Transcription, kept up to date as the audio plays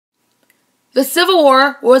The Civil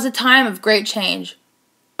War was a time of great change.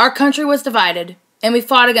 Our country was divided, and we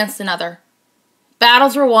fought against another.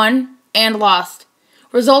 Battles were won and lost,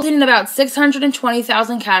 resulting in about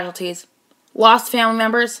 620,000 casualties, lost family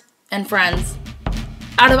members, and friends.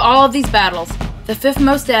 Out of all of these battles, the fifth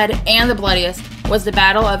most dead and the bloodiest was the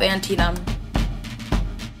Battle of Antietam.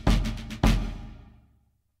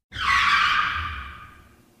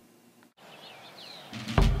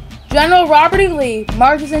 General Robert E. Lee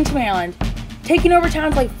marches into Maryland, taking over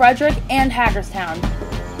towns like Frederick and Hagerstown.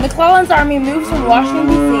 McClellan's army moves from Washington,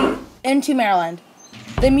 D.C. into Maryland.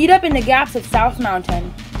 They meet up in the gaps of South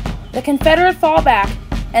Mountain. The Confederates fall back,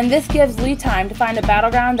 and this gives Lee time to find a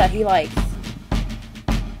battleground that he likes.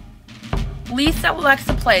 Lee selects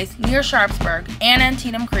a place near Sharpsburg and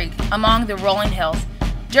Antietam Creek among the rolling hills.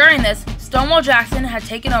 During this, Stonewall Jackson had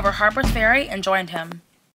taken over Harper's Ferry and joined him.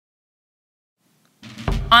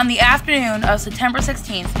 On the afternoon of September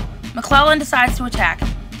 16th, McClellan decides to attack.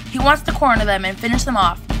 He wants to corner them and finish them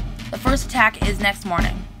off. The first attack is next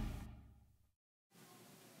morning.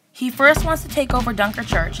 He first wants to take over Dunker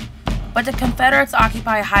Church, but the Confederates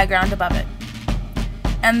occupy high ground above it,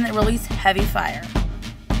 and they release heavy fire.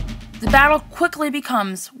 The battle quickly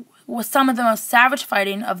becomes some of the most savage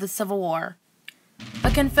fighting of the Civil War.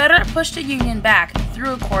 The Confederate pushed the Union back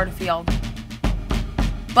through a cornfield,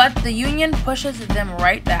 but the Union pushes them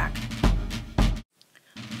right back.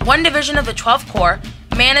 One division of the 12th Corps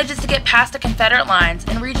manages to get past the Confederate lines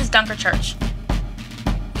and reaches Dunker Church.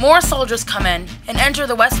 More soldiers come in and enter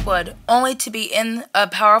the West Wood, only to be in a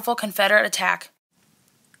powerful Confederate attack.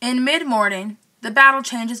 In mid-morning, the battle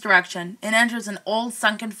changes direction and enters an old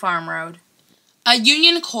sunken farm road. A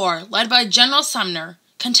Union Corps, led by General Sumner,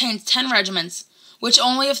 contains 10 regiments, which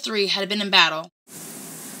only of 3 had been in battle.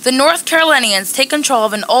 The North Carolinians take control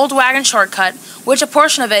of an old wagon shortcut, which a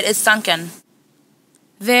portion of it is sunken.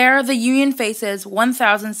 There, the Union faces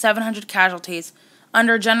 1,700 casualties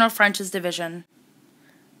under General French's division.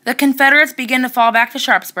 The Confederates begin to fall back to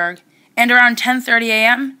Sharpsburg, and around 10:30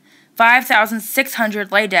 a.m.,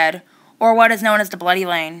 5,600 lay dead, or what is known as the Bloody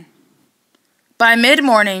Lane. By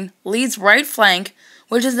mid-morning, Lee's right flank,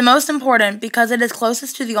 which is the most important because it is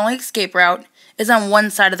closest to the only escape route, is on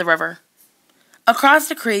one side of the river. Across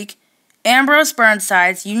the creek, Ambrose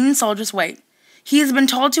Burnside's Union soldiers wait. He has been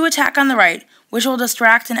told to attack on the right, which will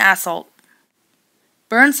distract an assault.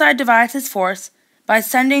 Burnside divides his force by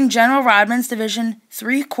sending General Rodman's division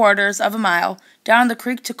 3/4 of a mile down the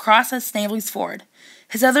creek to cross at Snavely's Ford.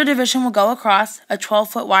 His other division will go across a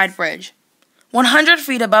 12-foot wide bridge. 100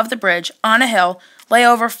 feet above the bridge, on a hill, lay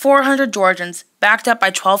over 400 Georgians, backed up by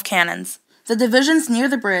 12 cannons. The divisions near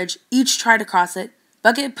the bridge each try to cross it,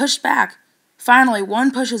 but get pushed back. Finally,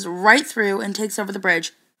 one pushes right through and takes over the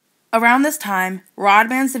bridge. Around this time,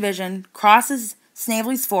 Rodman's division crosses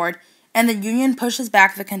Snavely's Ford, and the Union pushes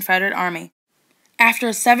back the Confederate army. After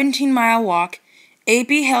a 17-mile walk,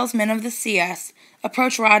 A.P. Hill's men of the CS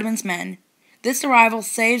approach Rodman's men. This arrival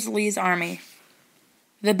saves Lee's army.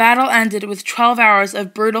 The battle ended with 12 hours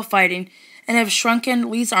of brutal fighting and have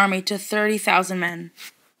shrunken Lee's army to 30,000 men.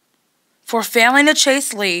 For failing to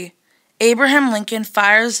chase Lee, Abraham Lincoln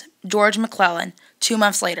fires George McClellan 2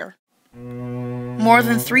 months later. More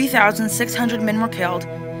than 3,600 men were killed,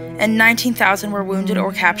 and 19,000 were wounded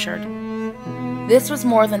or captured. This was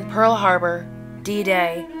more than Pearl Harbor,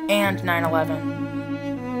 D-Day, and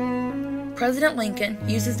 9/11. President Lincoln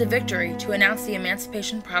uses the victory to announce the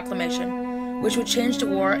Emancipation Proclamation, which would change the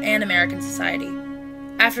war and American society.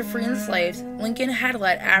 After freeing the slaves, Lincoln had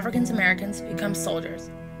let African Americans become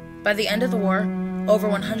soldiers. By the end of the war, over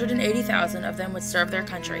 180,000 of them would serve their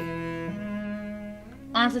country.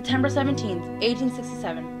 On September 17,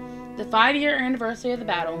 1867, the 5-year anniversary of the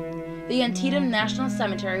battle, the Antietam National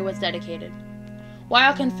Cemetery was dedicated.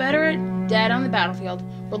 While Confederate dead on the battlefield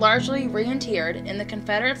were largely reinterred in the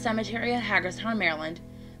Confederate Cemetery at Hagerstown, Maryland,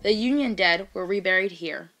 the Union dead were reburied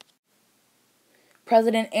here.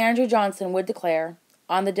 President Andrew Johnson would declare,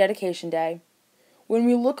 on the dedication day, "When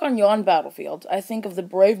we look on yon battlefield, I think of the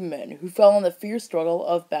brave men who fell in the fierce struggle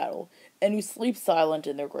of battle, and who sleep silent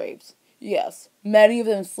in their graves. Yes, many of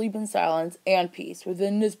them sleep in silence and peace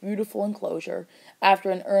within this beautiful enclosure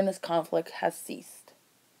after an earnest conflict has ceased."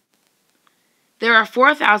 There are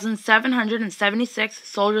 4,776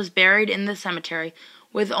 soldiers buried in the cemetery,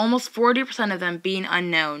 with almost 40% of them being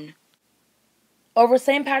unknown. Over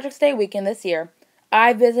St. Patrick's Day weekend this year,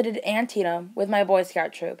 I visited Antietam with my Boy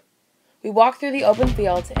Scout troop. We walked through the open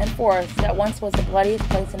fields and forest that once was the bloodiest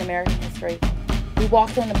place in American history. We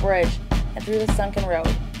walked on the bridge and through the sunken road.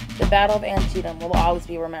 The Battle of Antietam will always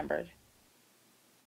be remembered.